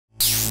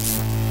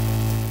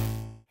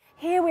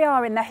we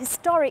are in the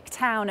historic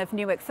town of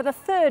Newark for the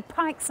third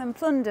Pikes and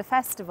Plunder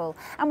Festival,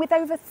 and with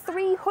over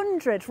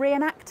 300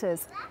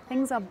 reenactors,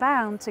 things are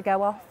bound to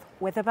go off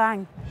with a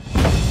bang.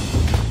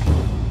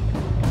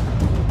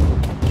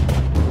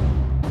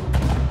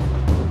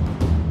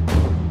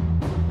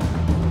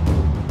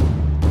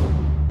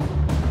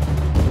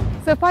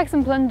 So Pikes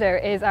and Plunder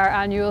is our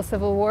annual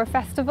Civil War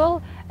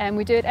festival, and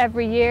we do it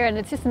every year, and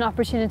it's just an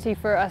opportunity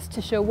for us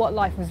to show what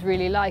life was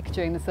really like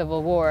during the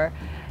Civil War.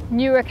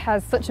 Newark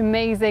has such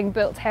amazing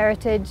built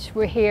heritage.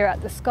 We're here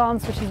at the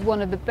Sconce, which is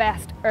one of the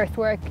best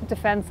earthwork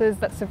defences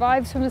that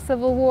survives from the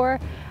Civil War,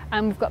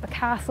 and we've got the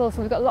castle,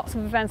 so we've got lots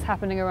of events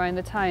happening around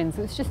the town.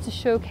 So it's just to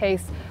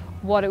showcase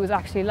what it was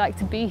actually like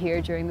to be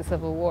here during the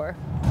Civil War.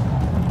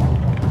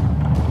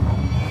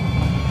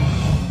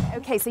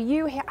 Okay, so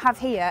you have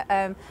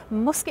here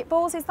musket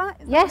balls, is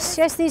that?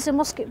 Yes, these are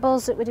musket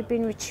balls that would have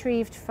been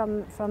retrieved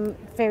from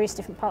various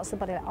different parts of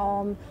the body, like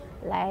arm,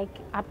 leg,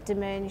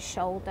 abdomen,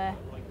 shoulder,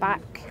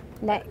 back,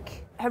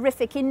 neck.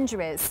 Horrific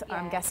injuries, Yeah,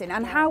 I'm guessing.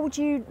 And how would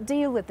you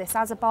deal with this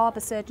as a barber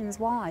surgeon's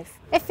wife?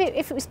 If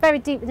it was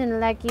buried deep within the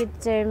leg, you'd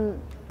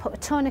put a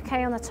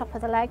tourniquet on the top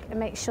of the leg and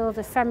make sure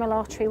the femoral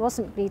artery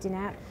wasn't bleeding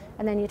out,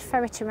 and then you'd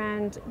ferret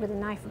around with a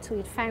knife until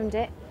you'd found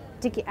it,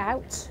 dig it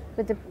out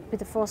with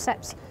the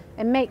forceps,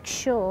 and make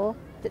sure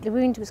that the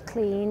wound was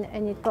clean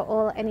and you'd got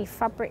any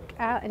fabric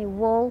out, any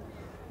wool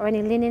or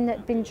any linen that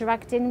had been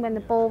dragged in when the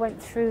ball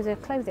went through the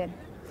clothing,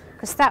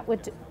 because that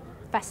would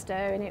fester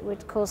and it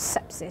would cause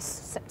sepsis,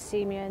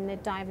 septicemia, and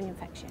they'd die of an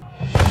infection.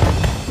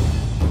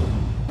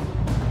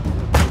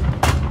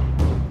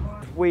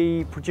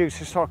 We produce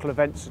historical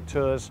events and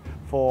tours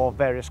for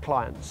various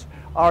clients.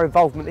 Our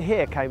involvement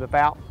here came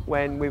about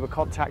when we were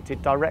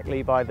contacted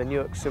directly by the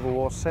Newark Civil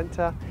War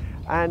Centre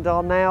and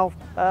are now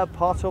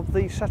part of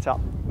the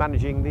setup,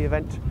 managing the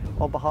event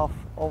on behalf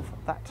of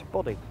that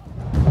body.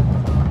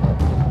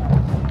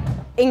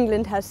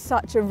 England has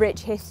such a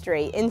rich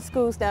history. In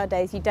schools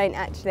nowadays you don't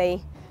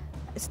actually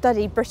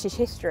study British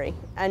history,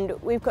 and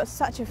we've got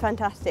such a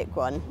fantastic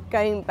one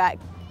going back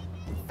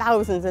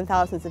thousands and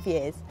thousands of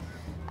years,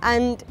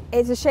 and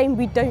it's a shame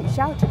we don't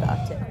shout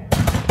about it.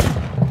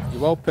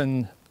 You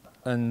open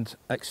and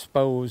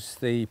expose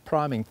the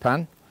priming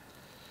pan.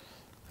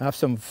 Have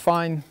some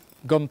fine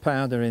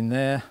gunpowder in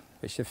there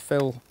which you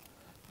fill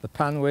the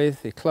pan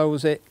with. You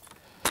close it,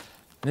 and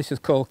this is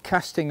called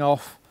casting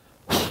off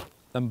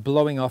and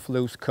blowing off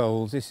loose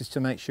coals. This is to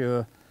make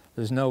sure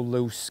there's no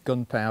loose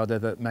gunpowder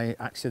that may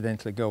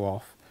accidentally go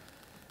off.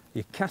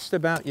 You cast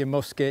about your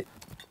musket.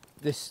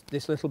 This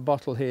little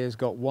bottle here has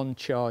got one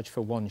charge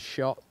for one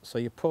shot, so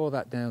you pour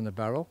that down the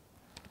barrel.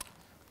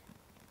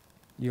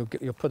 You'll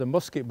put a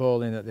musket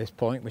ball in at this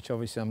point, which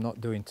obviously I'm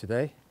not doing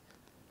today.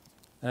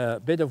 A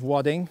bit of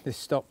wadding, this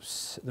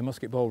stops the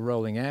musket ball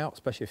rolling out,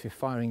 especially if you're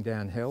firing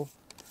downhill.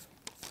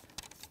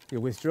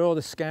 You withdraw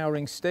the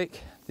scouring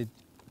stick, they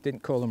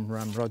didn't call them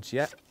ramrods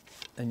yet,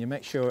 and you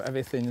make sure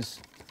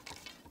everything's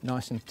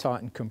nice and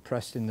tight and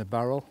compressed in the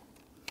barrel.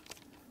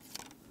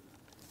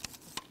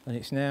 And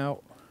it's now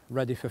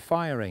ready for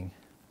firing.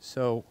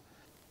 So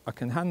I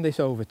can hand this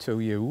over to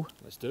you.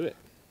 Let's do it.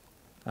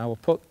 I will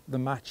put the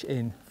match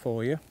in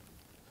for you.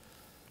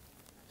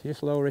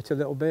 Just lower it a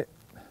little bit.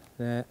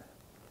 There.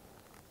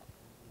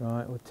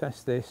 Right, we'll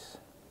test this.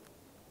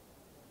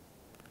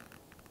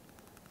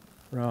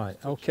 Right,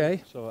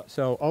 okay.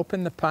 So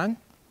open the pan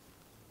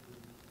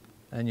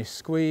and you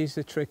squeeze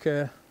the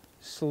trigger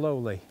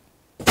slowly.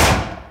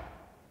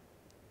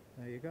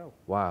 There you go.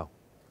 Wow,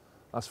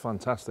 that's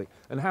fantastic.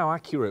 And how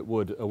accurate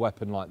would a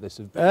weapon like this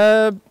have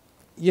been?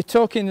 You're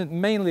talking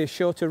mainly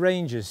shorter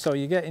ranges, so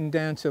you're getting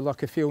down to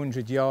like a few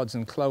hundred yards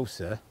and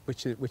closer,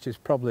 which is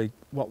probably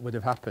what would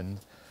have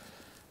happened.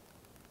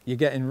 You're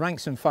getting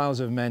ranks and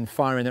files of men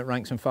firing at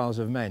ranks and files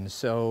of men,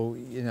 so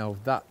you know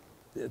that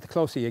the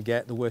closer you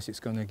get, the worse it's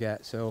going to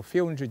get. So a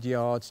few hundred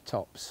yards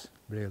tops,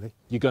 really.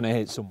 You're going to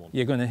hit someone.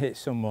 You're going to hit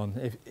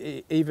someone.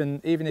 Even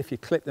if you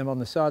clip them on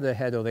the side of the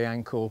head or the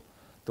ankle,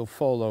 they'll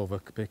fall over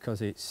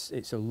because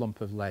it's a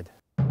lump of lead.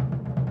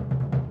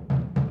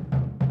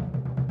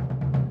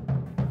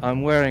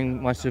 I'm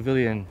wearing my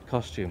civilian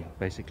costume,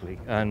 basically,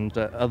 and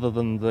other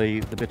than the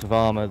bit of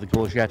armour, the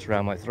gorget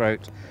around my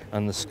throat,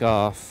 and the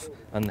scarf,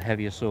 and the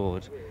heavier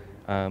sword,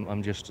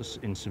 I'm just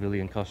in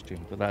civilian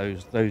costume. But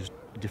those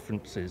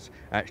differences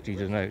actually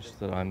denote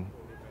that I'm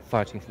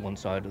fighting for one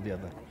side or the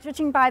other.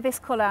 Judging by this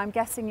colour, I'm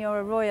guessing you're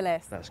a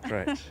royalist. That's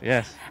correct,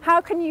 yes.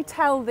 How can you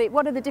tell,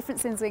 what are the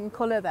differences in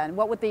colour then?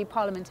 What would the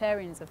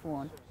parliamentarians have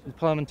worn? The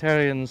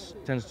parliamentarians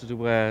tend to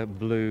wear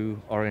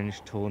blue,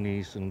 orange,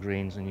 tawnies and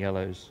greens and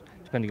yellows,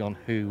 depending on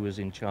who was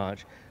in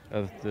charge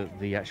of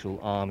the actual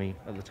army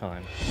at the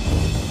time.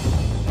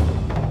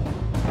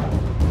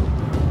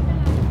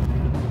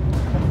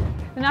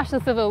 The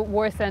National Civil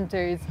War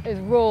Centre's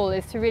role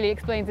is to really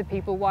explain to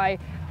people why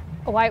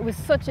Why it was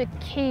such a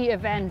key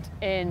event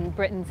in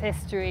Britain's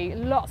history.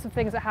 Lots of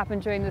things that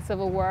happened during the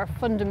Civil War are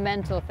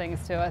fundamental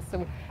things to us.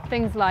 So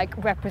things like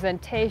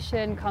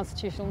representation,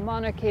 constitutional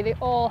monarchy, they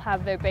all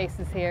have their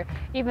basis here.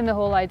 Even the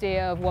whole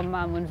idea of one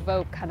man, one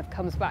vote kind of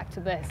comes back to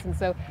this. And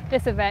so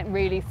this event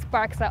really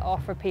sparks that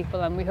off for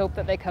people, and we hope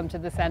that they come to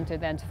the centre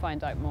then to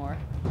find out more.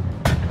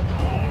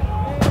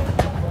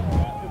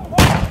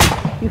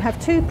 You have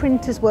two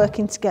printers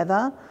working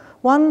together.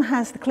 One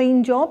has the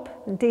clean job,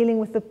 dealing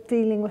with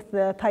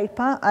the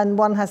paper, and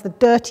one has the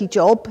dirty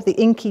job, the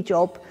inky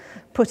job,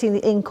 putting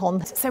the ink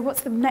on. So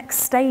what's the next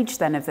stage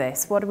then of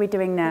this? What are we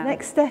doing now? The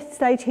next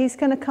stage, he's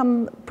going to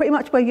come pretty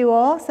much where you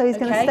are, so he's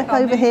going to step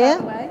over here.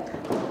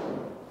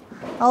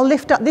 I'll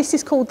lift up, this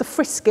is called the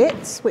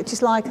frisket, which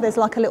is like, there's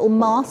like a little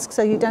mask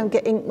so you don't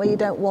get ink where you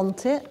don't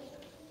want it.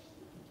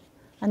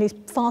 And he's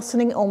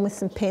fastening it on with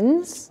some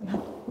pins.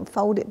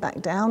 Fold it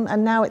back down,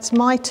 and now it's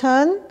my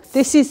turn.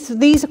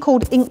 These are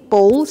called ink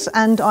balls,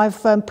 and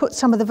I've put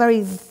some of the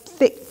very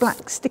thick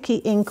black sticky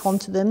ink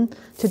onto them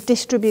to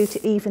distribute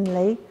it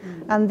evenly,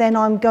 and then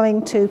I'm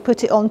going to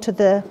put it onto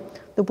the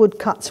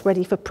woodcuts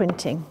ready for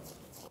printing.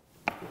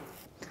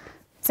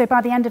 So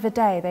by the end of the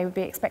day, they would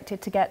be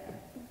expected to get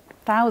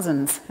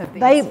thousands of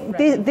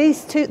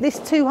these. This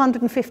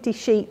 250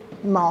 sheet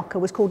marker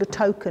was called a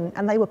token,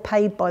 and they were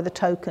paid by the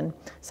token.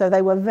 So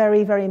they were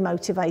very, very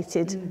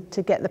motivated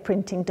to get the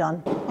printing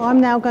done. I'm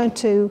now going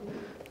to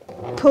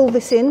pull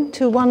this in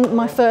to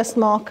my first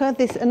marker.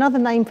 Another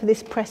name for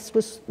this press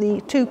was the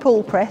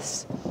two-pull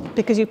press,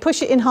 because you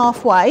push it in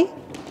halfway,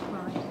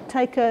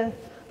 take a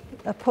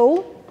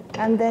pull,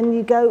 and then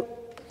you go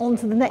on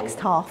to the next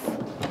half.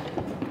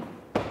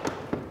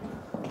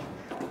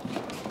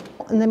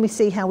 And then we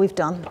see how we've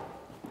done.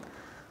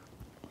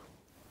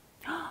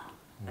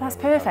 That's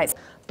perfect.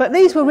 But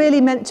these were really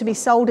meant to be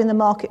sold in the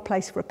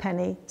marketplace for a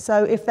penny.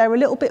 So if they're a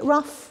little bit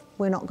rough,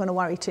 we're not going to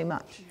worry too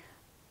much.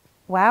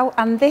 Wow,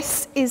 and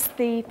this is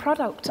the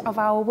product of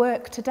our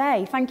work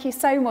today. Thank you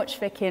so much,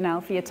 Vicky and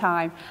Elle, for your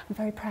time. I'm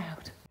very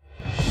proud.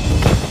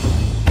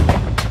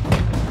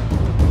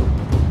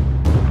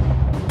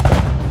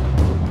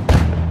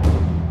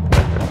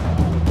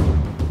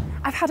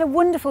 I've had a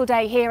wonderful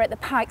day here at the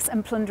Pikes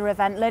and Plunder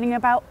event, learning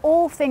about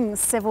all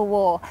things Civil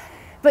War.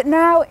 But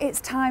now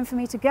it's time for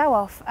me to go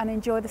off and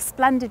enjoy the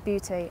splendid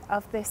beauty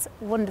of this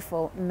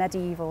wonderful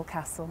medieval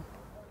castle.